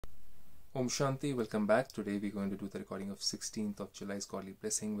Om Shanti, welcome back. Today we're going to do the recording of 16th of July's Godly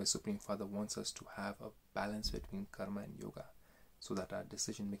Blessing, where Supreme Father wants us to have a balance between karma and yoga so that our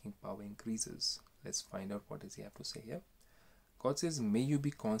decision-making power increases. Let's find out what does he have to say here. God says, may you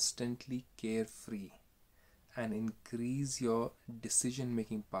be constantly carefree and increase your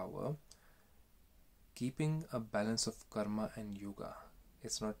decision-making power, keeping a balance of karma and yoga.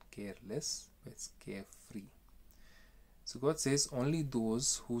 It's not careless, it's carefree. So God says only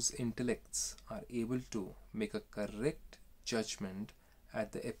those whose intellects are able to make a correct judgment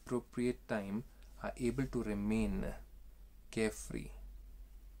at the appropriate time are able to remain carefree.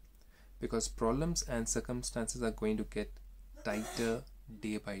 Because problems and circumstances are going to get tighter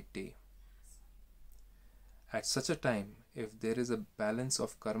day by day. At such a time, if there is a balance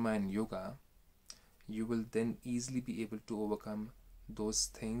of karma and yoga, you will then easily be able to overcome those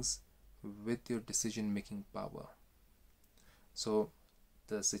things with your decision-making power. So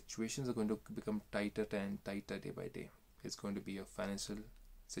the situations are going to become tighter and tighter day by day. It's going to be your financial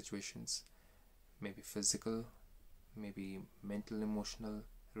situations, maybe physical, maybe mental, emotional,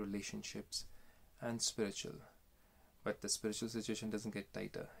 relationships, and spiritual. But the spiritual situation doesn't get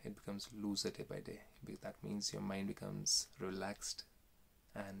tighter. It becomes looser day by day. That means your mind becomes relaxed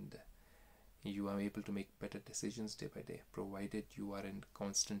and you are able to make better decisions day by day, provided you are in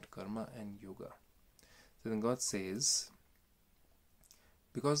constant karma and yoga. So then God says,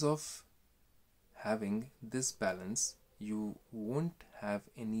 because of having this balance, you won't have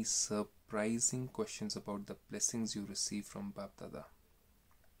any surprising questions about the blessings you receive from Bap Dada.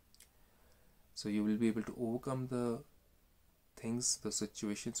 So you will be able to overcome the things, the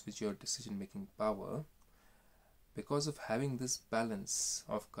situations with your decision-making power. Because of having this balance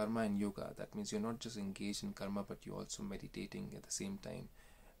of karma and yoga, that means you're not just engaged in karma, but you're also meditating at the same time,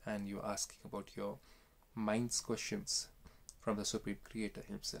 and you're asking about your mind's questions from the Supreme Creator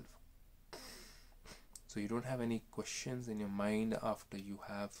himself. So you don't have any questions in your mind after you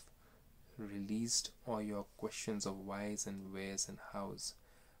have released all your questions of whys and wheres and hows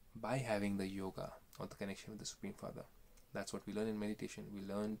by having the yoga or the connection with the Supreme Father. That's what we learn in meditation. We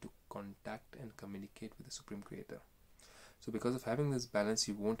learn to contact and communicate with the Supreme Creator. So because of having this balance,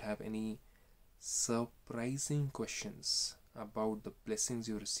 you won't have any surprising questions about the blessings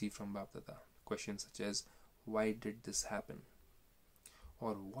you receive from Bap Dada. Questions such as, why did this happen?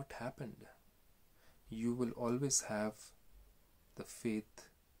 Or what happened? You will always have the faith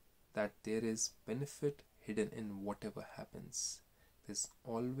that there is benefit hidden in whatever happens. There's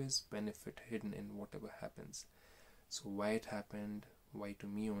always benefit hidden in whatever happens. So why it happened? Why to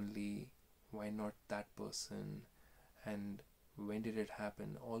me only? Why not that person? And when did it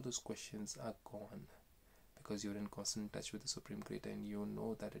happen? All those questions are gone because you're in constant touch with the Supreme Creator and you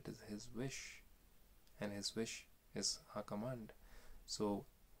know that it is His wish, and His wish is our command. So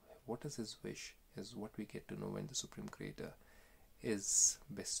what is His wish is what we get to know when the Supreme Creator is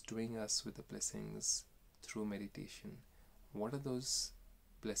bestowing us with the blessings through meditation. What are those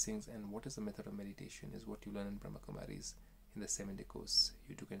blessings and what is the method of meditation is what you learn in Brahmakumaris in the 7-day course.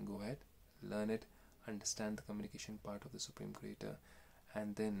 You too can go ahead, learn it, understand the communication part of the Supreme Creator,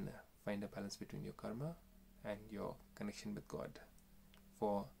 and then find a balance between your karma and your connection with God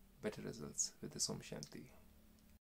for better results with this Om Shanti.